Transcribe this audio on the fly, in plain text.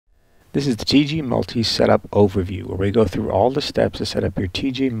This is the TG Multi Setup Overview, where we go through all the steps to set up your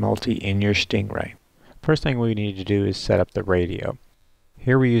TG Multi in your Stingray. First thing we need to do is set up the radio.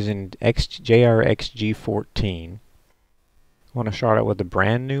 Here we're using JRXG14. I want to start out with a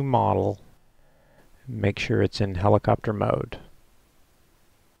brand new model. Make sure it's in helicopter mode.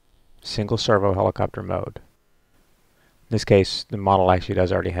 Single servo helicopter mode. In this case, the model actually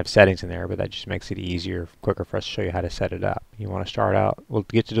does already have settings in there, but that just makes it easier, quicker for us to show you how to set it up. You want to start out, we'll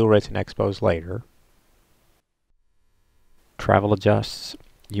get to dual rates and expos later. Travel adjusts,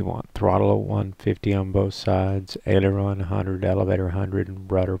 you want throttle at 150 on both sides, aileron 100, elevator 100,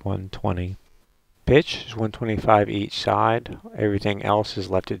 and rudder 120. Pitch is 125 each side, everything else is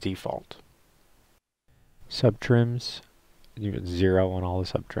left at default. Subtrims, you get 0 on all the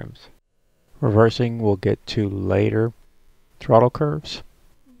subtrims. Reversing we'll get to later. Throttle curves,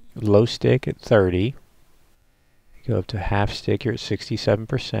 low stick at 30, go up to half stick, you're at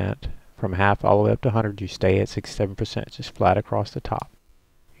 67%. From half all the way up to 100, you stay at 67%, just flat across the top.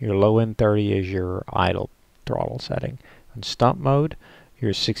 Your low end 30 is your idle throttle setting. On stump mode,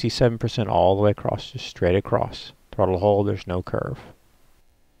 you're 67% all the way across, just straight across. Throttle hold, there's no curve.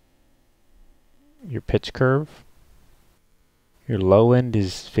 Your pitch curve, your low end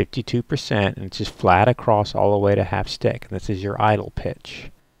is 52%, and it's just flat across all the way to half stick. And this is your idle pitch.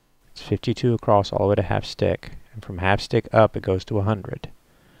 It's 52 across all the way to half stick, and from half stick up it goes to 100.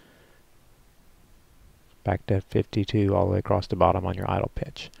 Back to 52 all the way across the bottom on your idle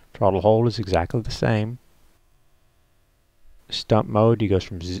pitch. Throttle hold is exactly the same. Stump mode, you go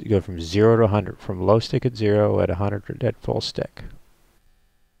from 0 to 100. From low stick at 0, at 100 at full stick.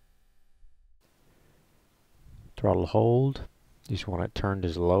 Throttle hold, you just want it turned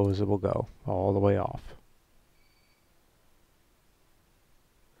as low as it will go, all the way off.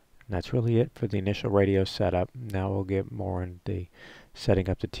 And that's really it for the initial radio setup. Now we'll get more into setting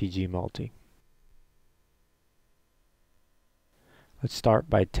up the TG Multi. Let's start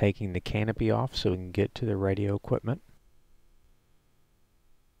by taking the canopy off so we can get to the radio equipment.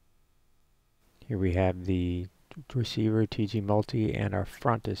 Here we have the receiver TG Multi, and our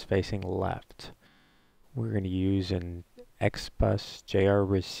front is facing left. We're going to use an XBus JR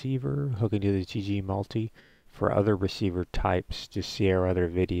receiver hooking to the TG Multi. For other receiver types, just see our other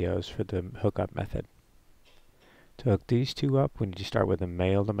videos for the hookup method. To hook these two up, we need to start with a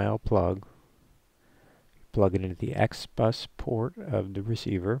male-to-male plug. Plug it into the XBus port of the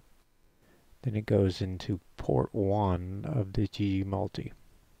receiver. Then it goes into port 1 of the TG Multi.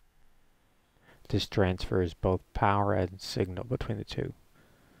 This transfers both power and signal between the two.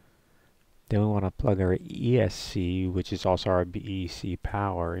 Then we want to plug our ESC, which is also our BEC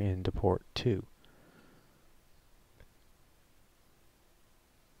power, into port 2.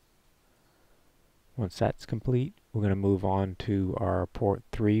 Once that's complete, we're going to move on to our port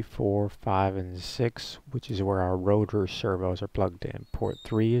 3, 4, 5, and 6, which is where our rotor servos are plugged in. Port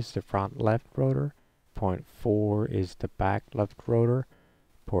 3 is the front left rotor, port 4 is the back left rotor,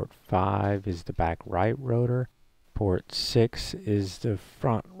 port 5 is the back right rotor, port 6 is the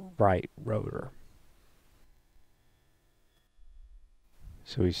front right rotor.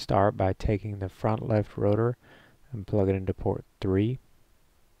 So we start by taking the front left rotor and plug it into port 3.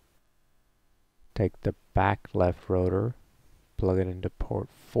 Take the back left rotor, plug it into port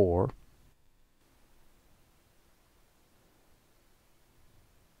 4.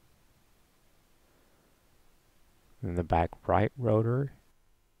 Then the back right rotor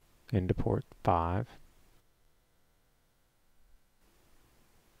into port 5.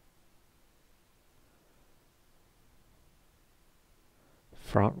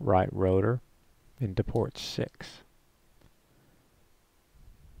 Front right rotor into port 6.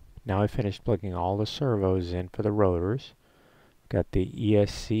 Now I finished plugging all the servos in for the rotors. Got the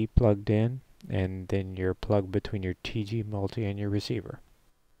ESC plugged in, and then your plug between your TG Multi and your receiver.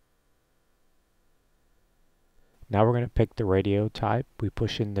 Now we're going to pick the radio type. We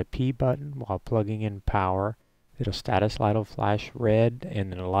push in the P button while plugging in power. It'll status light will flash red, and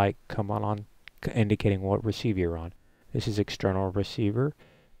then a light come on indicating what receiver you're on. This is external receiver.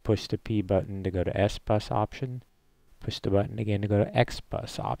 Push the P button to go to S-Bus option. Push the button again to go to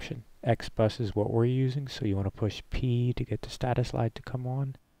X-Bus option. X-Bus is what we're using, so you want to push P to get the status light to come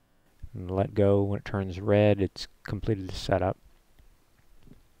on. And let go when it turns red, it's completed the setup.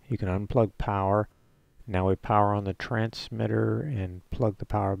 You can unplug power. Now we power on the transmitter and plug the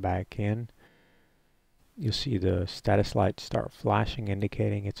power back in. You'll see the status light start flashing,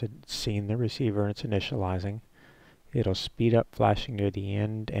 indicating it's seen the receiver and it's initializing. It'll speed up flashing near the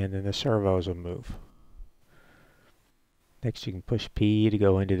end, and then the servos will move. Next you can push P to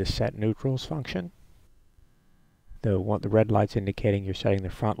go into the set neutrals function. The red light's indicating you're setting the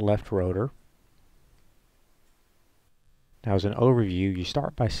front left rotor. Now as an overview, you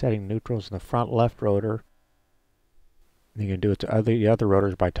start by setting neutrals in the front left rotor. You can do it to the other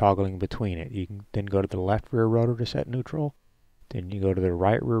rotors by toggling between it. You can then go to the left rear rotor to set neutral. Then you go to the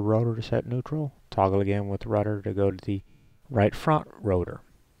right rear rotor to set neutral. Toggle again with the rudder to go to the right front rotor.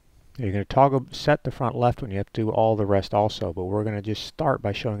 You're going to set the front left one. You have to do all the rest also, but we're going to just start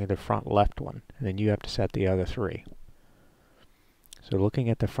by showing you the front left one, and then you have to set the other three. So looking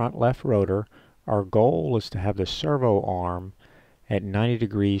at the front left rotor, our goal is to have the servo arm at 90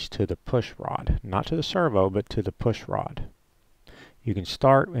 degrees to the push rod. Not to the servo, but to the push rod. You can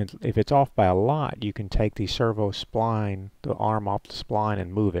start, if it's off by a lot, you can take the servo spline, the arm off the spline,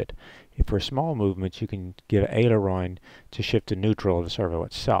 and move it. If for small movements, you can give aileron to shift to neutral of the servo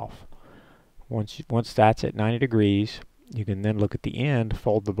itself. Once that's at 90 degrees, you can then look at the end,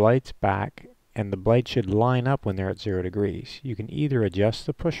 fold the blades back, and the blade should line up when they're at 0 degrees. You can either adjust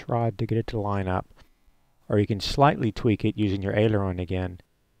the push rod to get it to line up, or you can slightly tweak it using your aileron again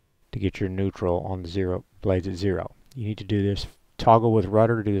to get your neutral on the blades at 0. You need to do this, toggle with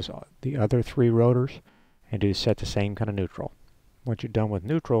rudder to do this, the other 3 rotors, and set the same kind of neutral. Once you're done with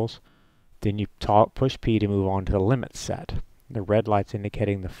neutrals, then you push P to move on to the limit set. The red light's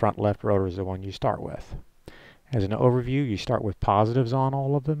indicating the front left rotor is the one you start with. As an overview, you start with positives on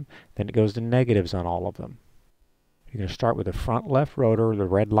all of them, then it goes to negatives on all of them. You're going to start with the front left rotor. The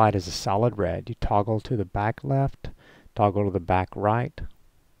red light is a solid red. You toggle to the back left, toggle to the back right,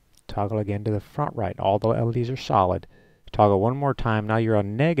 toggle again to the front right. All the LEDs are solid. Toggle one more time. Now you're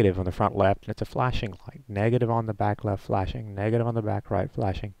on negative on the front left, and it's a flashing light. Negative on the back left flashing, negative on the back right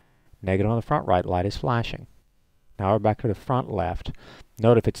flashing, negative on the front right light is flashing. Now we're back to the front left.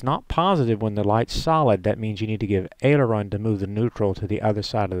 Note if it's not positive when the light's solid, that means you need to give aileron to move the neutral to the other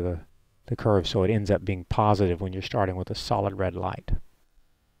side of the curve, so it ends up being positive when you're starting with a solid red light.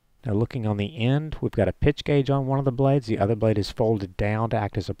 Now looking on the end, we've got a pitch gauge on one of the blades. The other blade is folded down to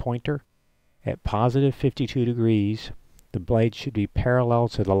act as a pointer. At positive 52 degrees, the blade should be parallel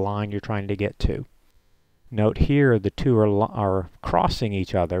to the line you're trying to get to. Note here the two are crossing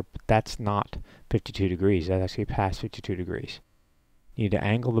each other, but that's not 52 degrees. That's actually past 52 degrees. You need to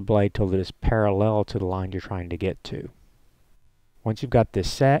angle the blade till it is parallel to the line you're trying to get to. Once you've got this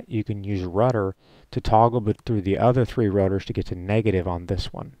set, you can use rudder to toggle through the other 3 rotors to get to negative on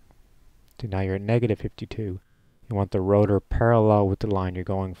this one. So now you're at negative 52. You want the rotor parallel with the line you're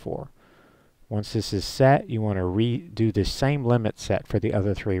going for. Once this is set, you want to redo the same limit set for the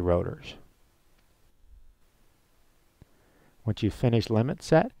other 3 rotors. Once you've finished limit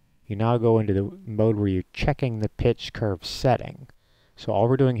set, you now go into the mode where you're checking the pitch curve setting. So all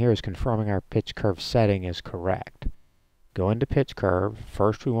we're doing here is confirming our pitch curve setting is correct. Go into pitch curve.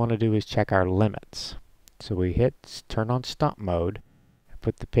 First we want to do is check our limits. So we turn on stump mode, and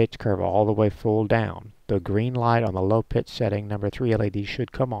put the pitch curve all the way full down. The green light on the low pitch setting, number 3 LED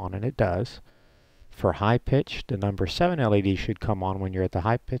should come on, and it does. For high pitch, the number 7 LED should come on when you're at the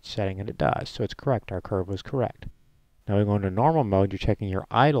high pitch setting, and it does. So it's correct, our curve was correct. Now we go into normal mode, you're checking your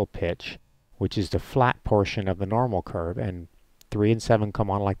idle pitch, which is the flat portion of the normal curve, and 3 and 7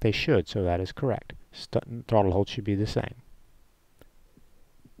 come on like they should, so that is correct. Throttle hold should be the same.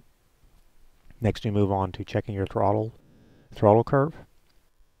 Next we move on to checking your throttle curve.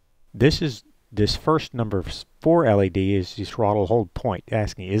 This first number 4 LED is the throttle hold point,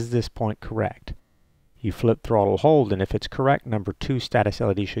 asking is this point correct? You flip throttle hold, and if it's correct, number 2 status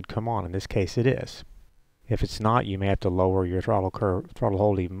LED should come on. In this case it is. If it's not, you may have to lower your throttle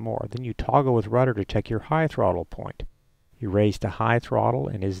hold even more. Then you toggle with rudder to check your high throttle point. You raise to high throttle,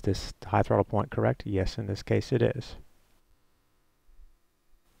 and is this high throttle point correct? Yes, in this case it is.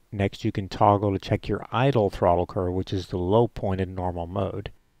 Next you can toggle to check your idle throttle curve, which is the low point in normal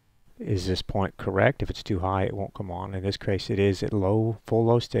mode. Is this point correct? If it's too high, it won't come on. In this case it is. At full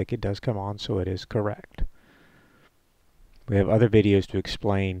low stick, it does come on, so it is correct. We have other videos to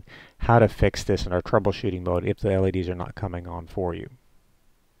explain how to fix this in our troubleshooting mode if the LEDs are not coming on for you.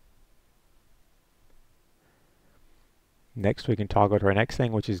 Next we can toggle to our next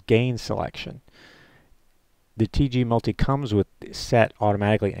thing, which is gain selection. The TG Multi comes with set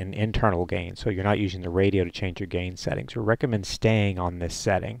automatically an internal gain, so you're not using the radio to change your gain settings. We recommend staying on this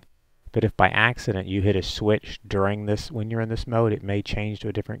setting. But if by accident you hit a switch during this, when you're in this mode, it may change to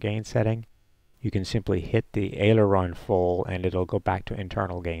a different gain setting. You can simply hit the aileron full and it'll go back to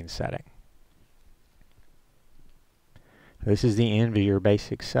internal gain setting. This is the end of your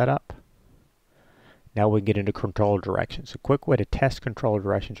basic setup. Now we get into control directions. A quick way to test control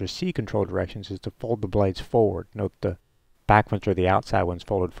directions or see control directions is to fold the blades forward. Note the back ones are the outside ones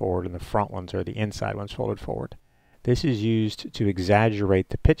folded forward and the front ones are the inside ones folded forward. This is used to exaggerate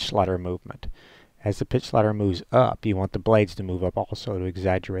the pitch slider movement. As the pitch slider moves up, you want the blades to move up also to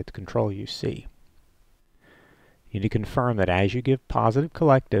exaggerate the control you see. You need to confirm that as you give positive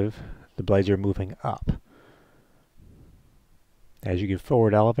collective, the blades are moving up. As you give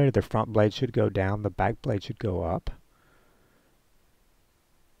forward elevator, the front blade should go down, the back blade should go up.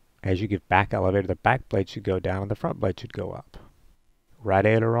 As you give back elevator, the back blade should go down and the front blade should go up. Right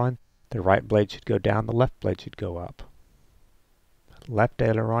aileron, the right blade should go down, the left blade should go up. Left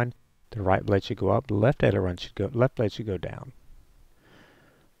aileron, the right blade should go up, the left aileron should go, left blade should go down.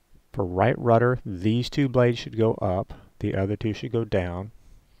 For right rudder, these two blades should go up, the other two should go down.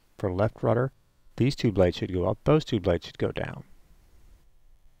 For left rudder, these two blades should go up, those two blades should go down.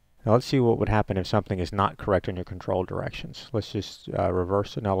 Now let's see what would happen if something is not correct in your control directions. Let's just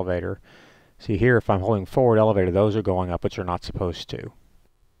reverse an elevator. See here, if I'm holding forward elevator, those are going up, which are not supposed to.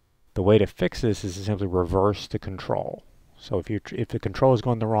 The way to fix this is to simply reverse the control. So if the control is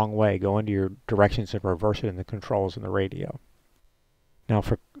going the wrong way, go into your directions and reverse it in the controls in the radio. Now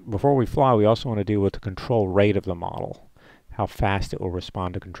before we fly, we also want to deal with the control rate of the model, how fast it will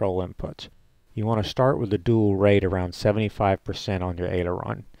respond to control inputs. You want to start with the dual rate around 75% on your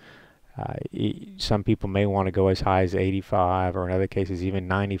aileron. Some people may want to go as high as 85, or in other cases even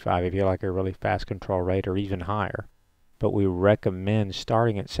 95 if you like a really fast control rate, or even higher. But we recommend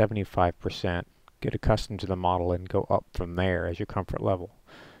starting at 75%, get accustomed to the model, and go up from there as your comfort level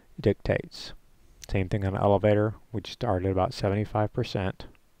dictates. Same thing on the elevator, we start at about 75%.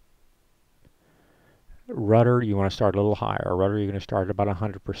 Rudder, you want to start a little higher. Rudder, you're going to start at about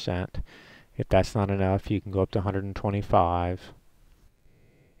 100%. If that's not enough, you can go up to 125.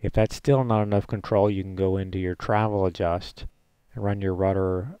 If that's still not enough control, you can go into your travel adjust and run your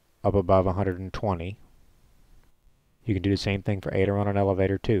rudder up above 120. You can do the same thing for aileron and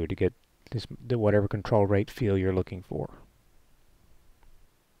elevator too, to get whatever control rate feel you're looking for.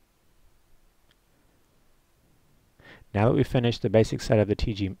 Now that we've finished the basic setup of the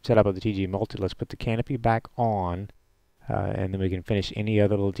TG multi, let's put the canopy back on, and then we can finish any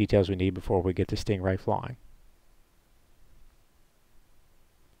other little details we need before we get the Stingray flying.